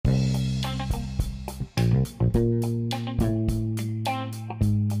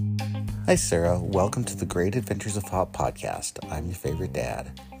Hi Sarah, welcome to the Great Adventures of Hop podcast. I'm your favorite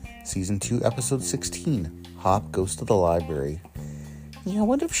dad. Season 2, episode 16, Hop goes to the library. Yeah, I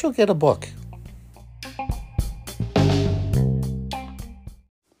wonder if she'll get a book. Hop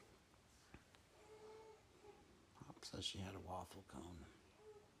says she had a waffle cone.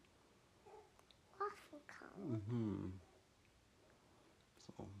 Waffle cone?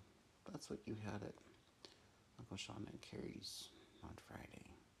 So, that's what you had at Uncle Sean and Carrie's on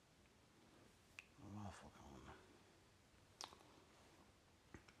Friday. A waffle cone.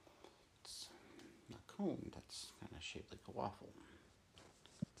 It's a cone that's kind of shaped like a waffle.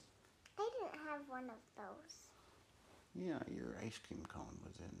 I didn't have one of those. Yeah, your ice cream cone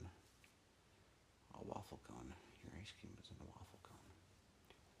was in a waffle cone. Your ice cream was in a waffle cone.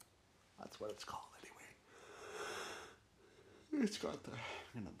 That's what it's called anyway. It's got the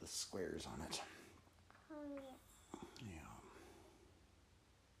the squares on it. Oh, yeah. Yeah.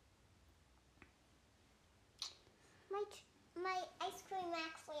 My ice cream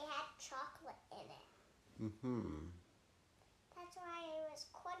actually had chocolate in it. Mm-hmm. That's why I was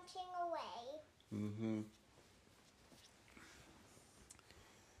crunching away. Mm-hmm.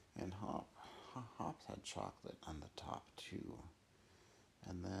 And Hops had chocolate on the top too.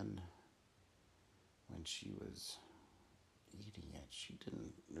 And then when she was eating it, she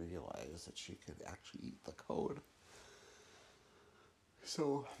didn't realize that she could actually eat the cone.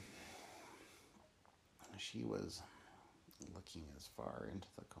 So she was looking as far into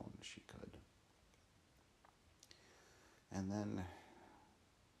the cone as she could. And then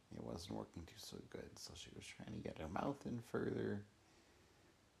it wasn't working so good, so she was trying to get her mouth in further.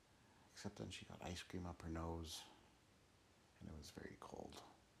 Except then she got ice cream up her nose, and it was very cold.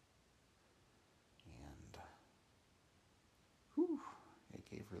 And, it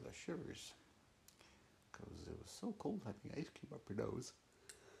gave her the shivers, because it was so cold having ice cream up her nose.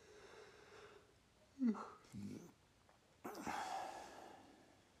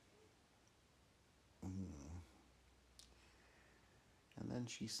 And then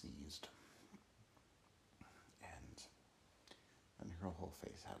she sneezed, and her whole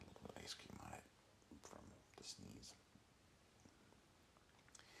face had a little bit of ice cream on it from the sneeze.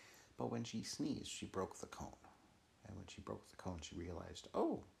 But when she sneezed, she broke the cone. And when she broke the cone, she realized,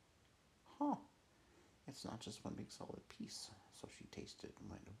 it's not just one big solid piece. So she tasted it and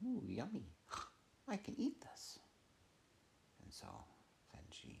went, ooh, yummy. I can eat this. And so then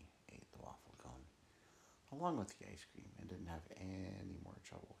she ate the waffle cone along with the ice cream and didn't have any more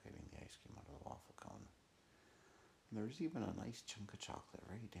trouble getting the ice cream out of the waffle cone. And there was even a nice chunk of chocolate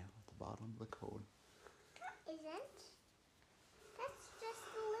right down at the bottom of the cone. That isn't. That's just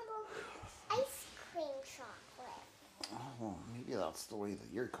a little ice cream chocolate. Oh, well, maybe that's the way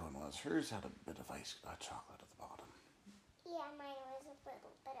that your cone was. Hers had a bit of chocolate at the bottom. Yeah, mine was a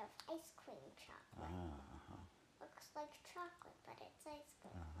little bit of ice cream chocolate. Looks like chocolate, but it's ice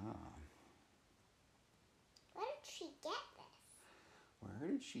cream. Where did she get this?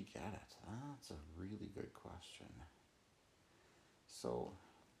 Where did she get it? That's a really good question. So,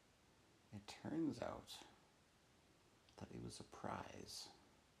 it turns out that it was a prize.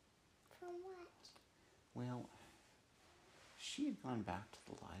 From what? Well, she had gone back to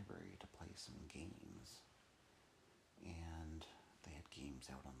the library to play some games. And they had games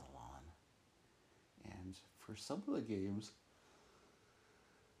out on the lawn. And for some of the games,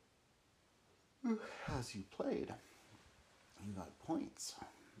 as you played, you got points.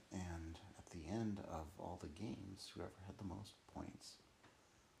 And at the end of all the games, whoever had the most points,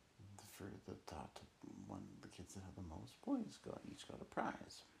 for the kids that had the most points each got a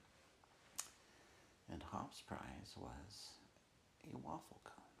prize. And Hop's prize was a waffle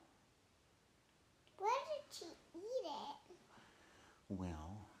cone. Where did she eat it?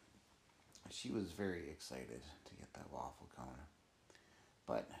 Well, she was very excited to get that waffle cone.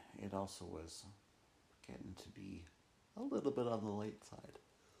 But it also was getting to be a little bit on the late side.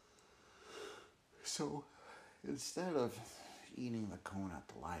 So instead of eating the cone at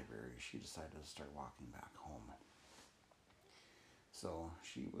the library, she decided to start walking back home. So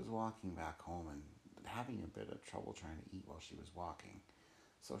she was walking back home and having a bit of trouble trying to eat while she was walking.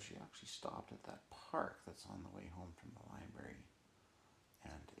 So she actually stopped at that park that's on the way home from the library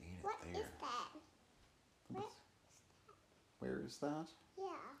and ate it there. What is that? Where is that?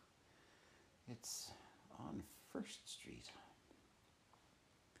 Yeah. It's on 1st Street.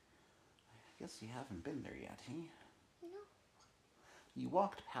 I guess you haven't been there yet, eh? No. You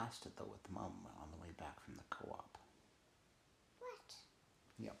walked past it, though, with Mom on the way back from the co-op. What?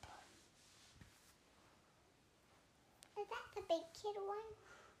 Yep. Is that the big kid one?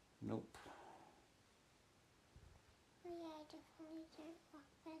 Nope. can't walk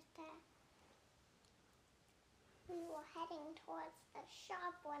past that. We were heading towards the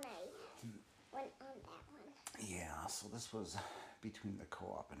shop when I went on that one. Yeah, so this was between the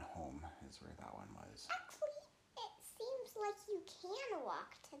co-op and home is where that one was. Actually, it seems like you can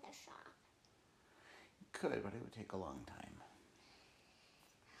walk to the shop. You could, but it would take a long time.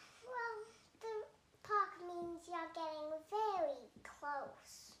 Well, the park means you're getting very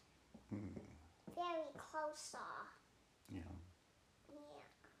close. Very close. Yeah. Yeah.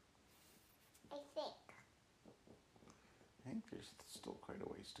 I think. I think there's still quite a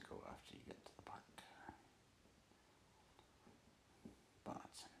ways to go after you get to the park.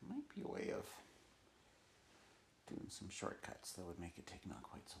 But it might be a way of doing some shortcuts that would make it take not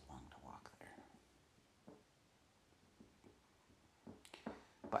quite so long to walk there.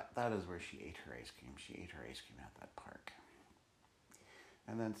 But that is where she ate her ice cream. She ate her ice cream at that park.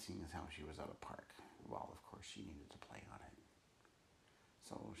 And then seeing as how she was at a park, well, of course she needed to play on it.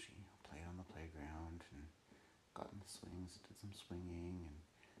 So she played on the playground and got in the swings, did some swinging, and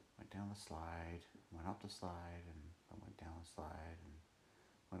went down the slide, went up the slide, and then went down the slide, and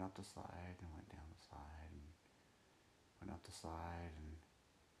went up the slide, and went down the slide, and went up the slide, and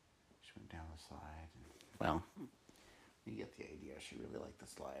she went down the slide, and, well, you get the idea. She really liked the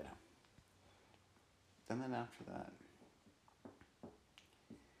slide. And then after that,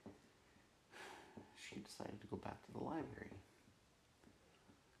 she decided to go back to the library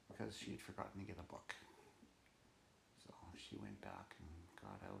because she had forgotten to get a book. So she went back and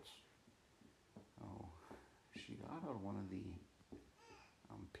got out, she got out one of the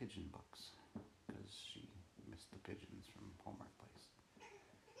pigeon books because she missed the pigeons from Hallmark Place.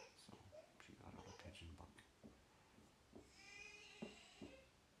 So she got out a pigeon book.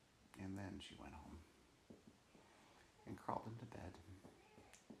 And then she went home and crawled into bed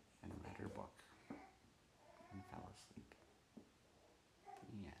and read her book and fell asleep.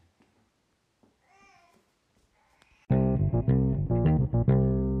 The end.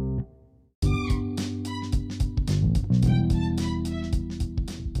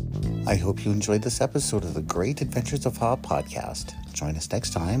 I hope you enjoyed this episode of the Great Adventures of Hop podcast. Join us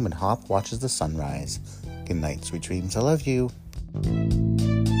next time when Hop watches the sunrise. Good night, sweet dreams. I love you.